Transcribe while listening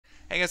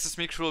Hey guys, it's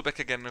me, Cruel, back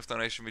again with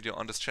another reaction video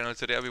on this channel.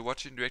 Today I'll be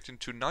watching and reacting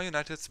to Now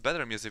United's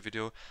Better music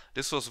video.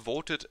 This was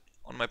voted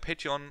on my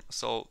Patreon,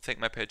 so thank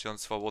my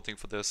Patreons for voting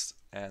for this.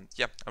 And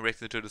yeah, I'm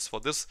reacting to this for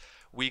this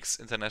week's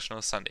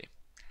International Sunday.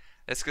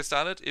 Let's get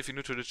started. If you're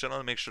new to the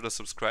channel, make sure to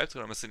subscribe to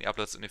not miss any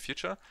uploads in the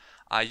future.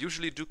 I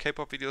usually do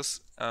K-pop videos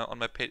on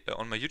my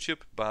YouTube,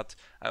 but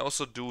I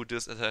also do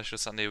this International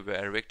Sunday where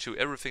I react to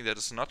everything that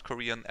is not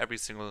Korean every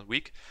single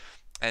week.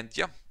 And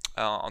yeah,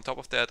 on top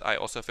of that, I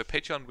also have a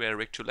Patreon where I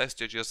react to live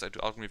stages, I do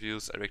album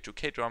reviews, I react to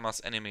K-dramas,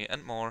 anime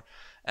and more.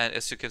 And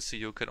as you can see,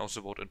 you can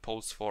also vote in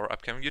polls for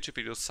upcoming YouTube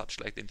videos such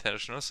like the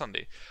International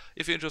Sunday.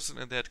 If you're interested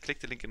in that, click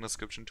the link in the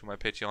description to my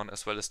Patreon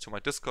as well as to my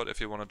Discord if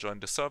you want to join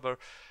the server.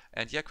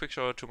 And yeah, quick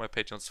shout out to my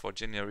Patreons for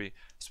January.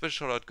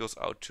 Special shout out goes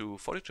out to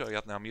 42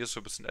 Ariadna, Mius,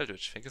 Rubis and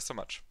Eldritch. Thank you so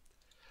much.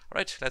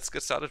 Alright, let's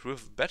get started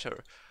with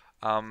Better.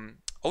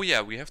 Oh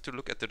yeah, we have to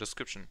look at the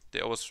description. They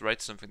always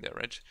write something there,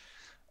 right?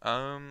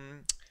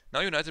 Now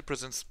United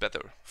presents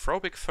Better.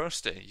 Throwback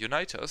Thursday.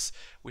 Unite us.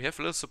 We have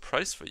a little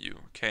surprise for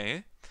you,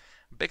 okay?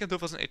 Back in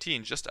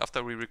 2018, just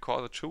after we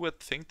recorded True Word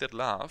Think That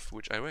Love,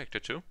 which I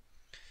reacted to,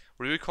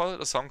 we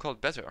recorded a song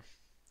called Better.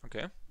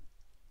 Okay?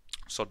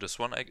 So this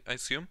one, I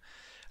assume.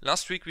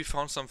 Last week we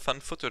found some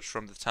fun footage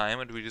from the time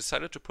and we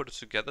decided to put it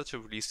together to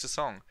release the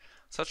song.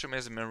 Such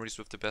amazing memories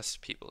with the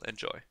best people.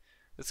 Enjoy.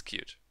 It's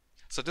cute.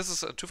 So this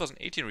is a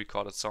 2018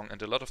 recorded song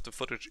and a lot of the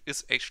footage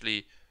is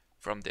actually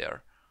from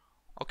there.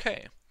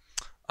 Okay.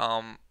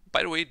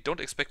 By the way, don't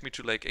expect me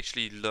to like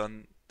actually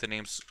learn the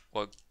names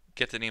or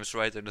get the names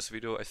right in this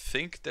video. I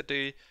think that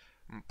they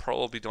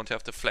probably don't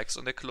have the flags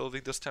on their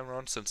clothing this time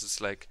around since it's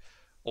like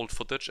old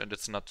footage and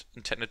it's not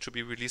intended to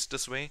be released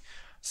this way.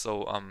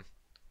 So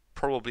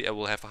probably I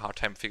will have a hard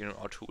time figuring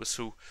out who is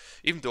who.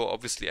 Even though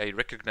obviously I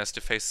recognize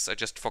the faces, I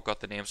just forgot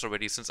the names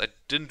already since I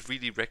didn't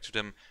really react to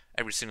them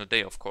every single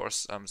day, of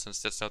course,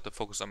 since that's not the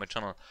focus on my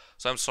channel.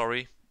 So I'm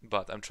sorry,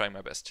 but I'm trying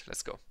my best.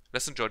 Let's go.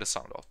 Let's enjoy the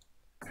sound off.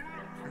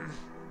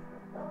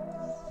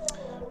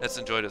 Let's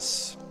enjoy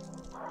this.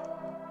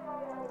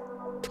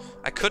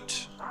 I could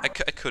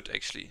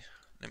actually.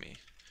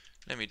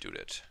 Let me do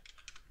that.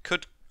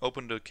 Could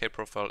open the K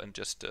profile and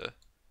just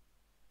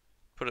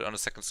put it on a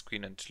second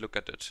screen and look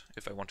at it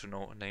if I want to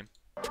know a name.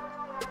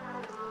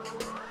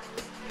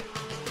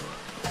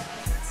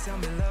 Tell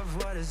me, love,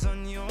 what is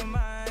on your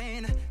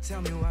mind?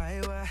 Tell me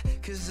why?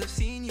 'Cause I've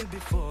seen you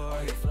before.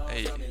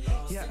 Hey.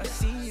 Yeah, I've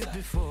seen you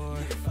before.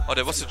 Oh,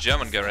 there was a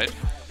German guy, right?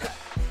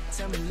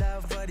 Tell me,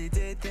 love, what he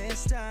did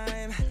this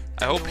time.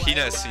 I hope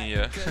Hina is in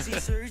here.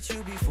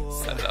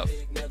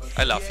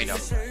 I love Hina.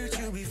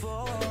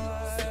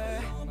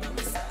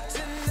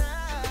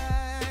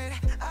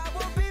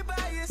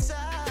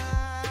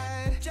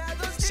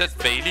 Is that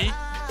Bailey?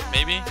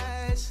 Maybe?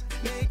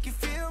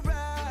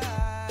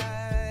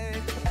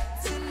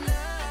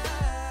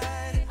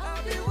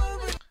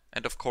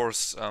 And of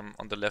course,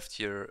 on the left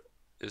here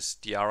is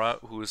Diara,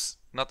 who is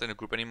not in a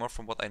group anymore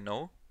from what I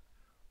know.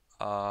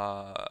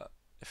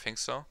 I think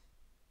so.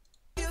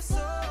 I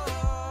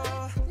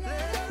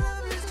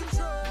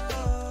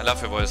love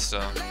your voice,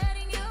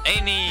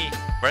 Annie,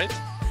 right?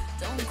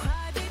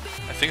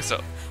 I think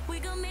so.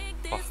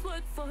 Oh.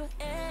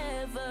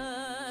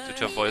 Did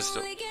your voice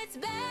though?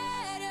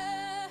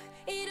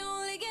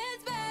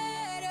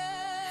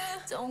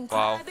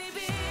 Wow.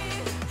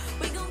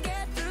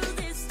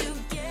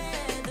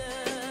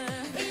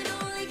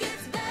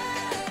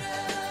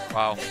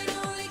 Wow.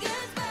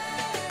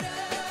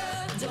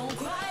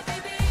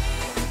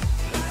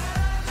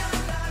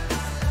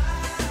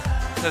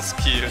 That's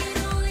cute. Ooh.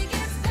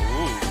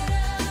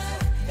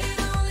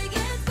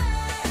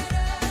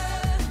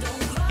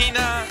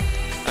 Hina!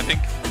 I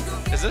think.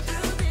 Is it?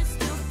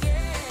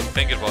 I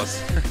think it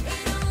was.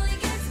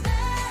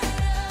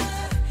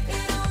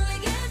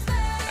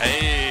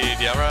 Hey,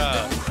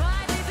 Diara!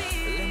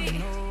 Let me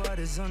know what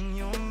is on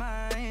your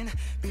mind.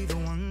 Be the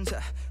one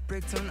to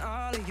break down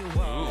all of your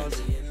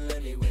walls.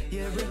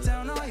 Yeah, break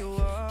down all your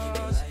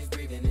walls.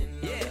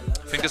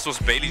 I think this was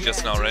Bailey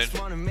just now, right?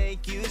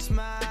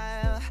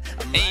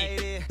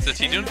 Hey, is it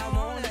Hidun?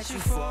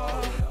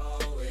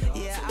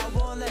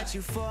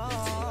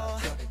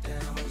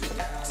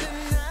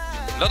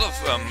 A lot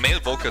of male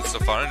vocals so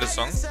far in this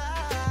song.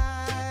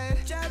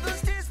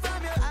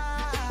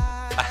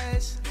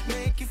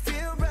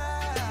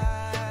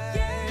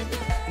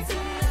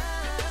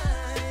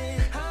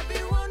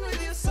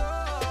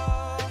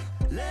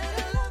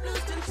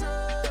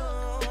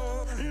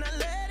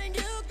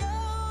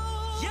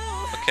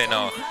 Okay,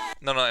 no,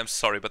 I'm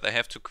sorry, but I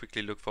have to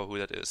quickly look for who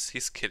that is.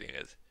 He's killing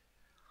it.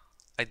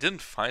 I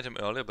didn't find him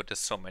earlier, but there's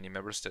so many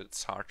members that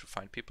it's hard to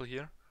find people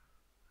here.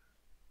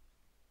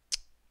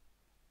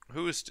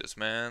 Who is this,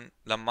 man?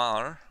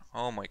 Lamar.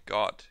 Oh my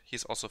god,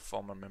 he's also a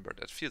former member.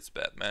 That feels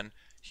bad, man.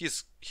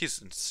 He's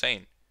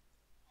insane.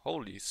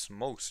 Holy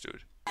smokes,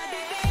 dude.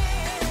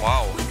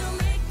 Wow.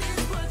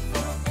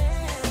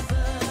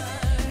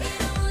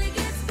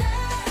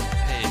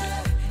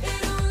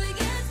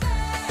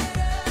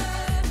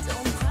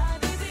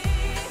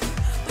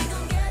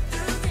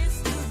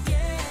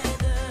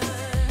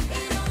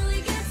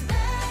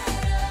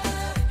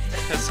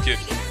 cute.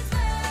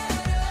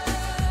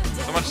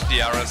 So much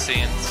Diarra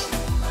scenes.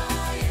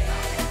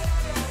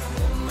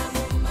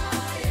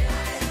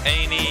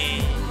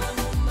 Annie.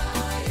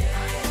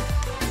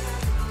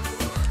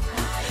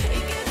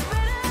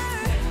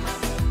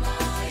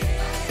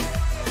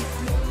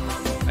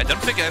 I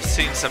don't think I've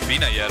seen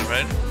Sabina yet,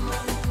 right?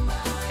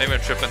 Maybe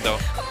I'm tripping though.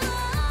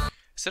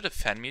 Is that a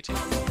fan meeting?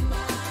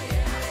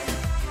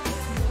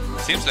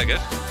 Seems like it.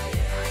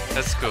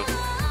 That's cool.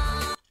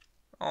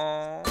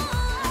 Oh.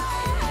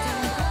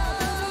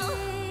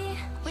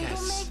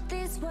 Yes.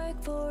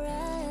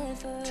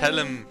 Tell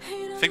him.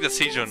 I think that's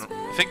Sejun.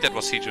 I think that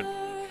was Sejun.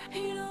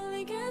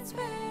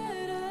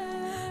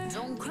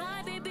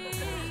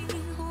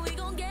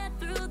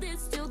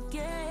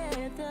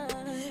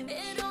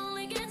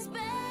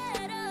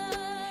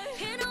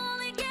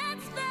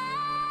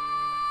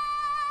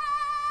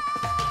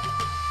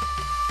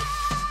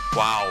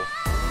 Wow.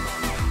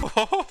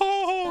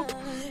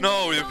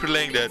 No, we're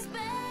playing that.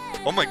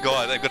 Oh my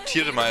god, I got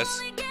tears in my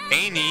eyes.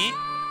 Annie?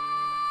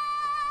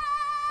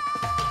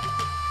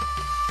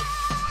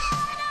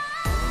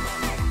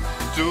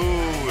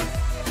 Dude.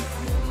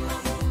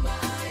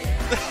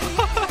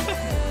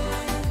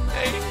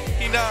 Hey,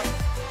 Hina.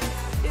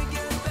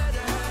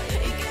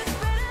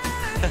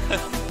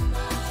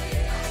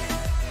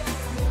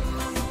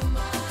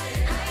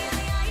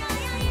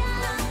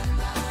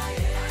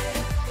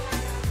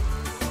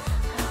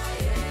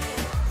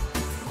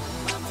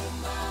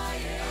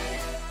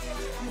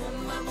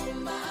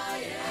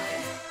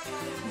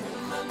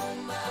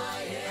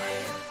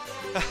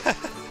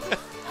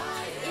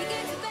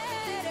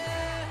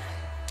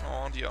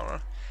 Oh,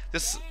 Diarra.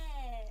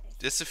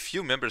 There's a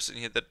few members in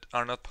here that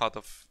are not part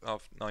of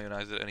Now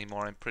United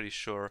anymore, I'm pretty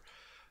sure.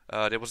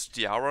 There was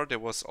Diarra, there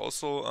was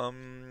also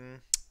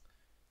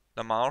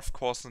Lamar, of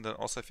course, and then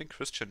also I think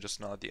Christian just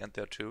now at the end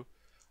there too.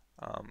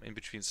 In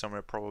between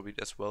somewhere probably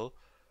as well.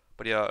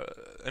 But yeah,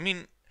 I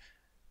mean,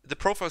 the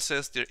profile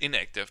says they're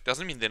inactive.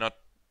 Doesn't mean they're not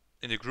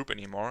in the group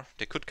anymore.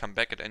 They could come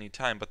back at any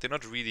time, but they're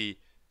not really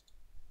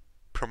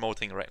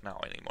promoting right now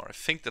anymore. I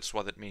think that's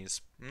what it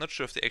means. I'm not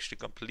sure if they actually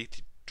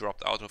completely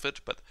dropped out of it,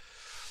 but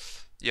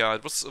yeah,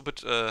 it was a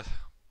bit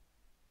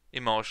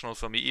emotional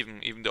for me,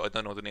 even though I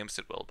don't know the names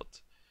that well.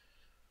 But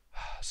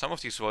some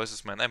of these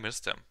voices, man, I miss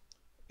them.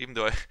 Even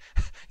though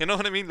you know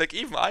what I mean? Like,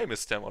 even I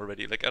miss them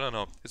already. Like, I don't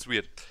know. It's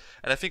weird.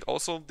 And I think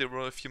also there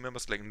were a few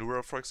members like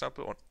Noor, for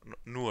example, or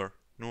Noor,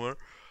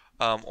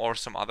 or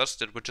some others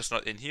that were just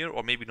not in here,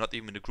 or maybe not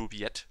even in the group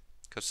yet,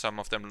 because some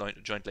of them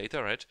joined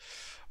later, right?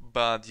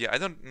 But yeah, I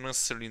don't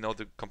necessarily know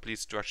the complete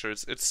structure.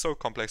 It's so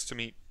complex to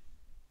me.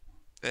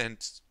 And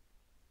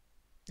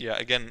yeah,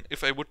 again,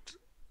 if I would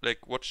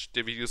like watch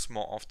the videos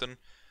more often,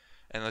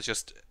 and not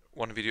just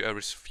one video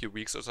every few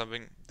weeks or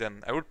something,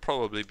 then I would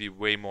probably be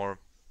way more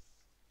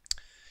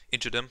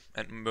into them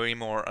and way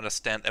more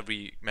understand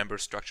every member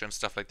structure and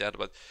stuff like that.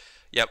 But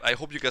yeah, I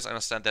hope you guys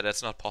understand that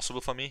that's not possible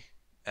for me.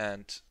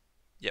 And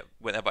yeah,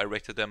 whenever I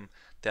react to them,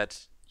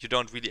 that you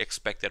don't really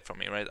expect that from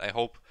me, right? I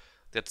hope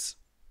that's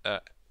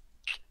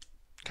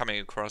coming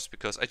across,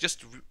 because I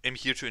just am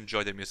here to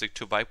enjoy the music,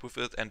 to vibe with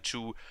it, and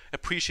to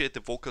appreciate the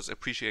vocals,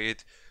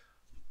 appreciate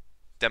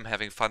them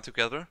having fun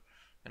together,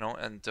 you know,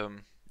 and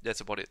that's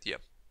about it. Yeah,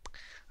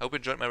 I hope you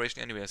enjoyed my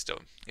reaction anyways though.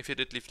 If you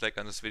did, leave a like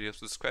on this video,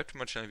 subscribe to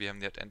my channel if you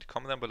haven't yet, and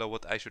comment down below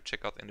what I should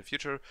check out in the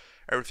future.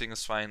 Everything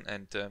is fine,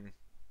 and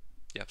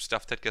yeah,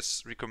 stuff that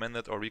gets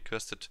recommended or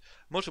requested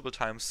multiple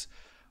times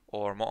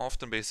or more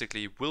often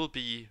basically will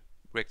be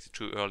reacted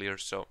to earlier.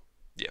 So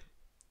yeah,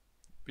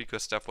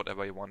 request stuff,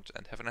 whatever you want,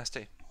 and have a nice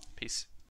day. Peace.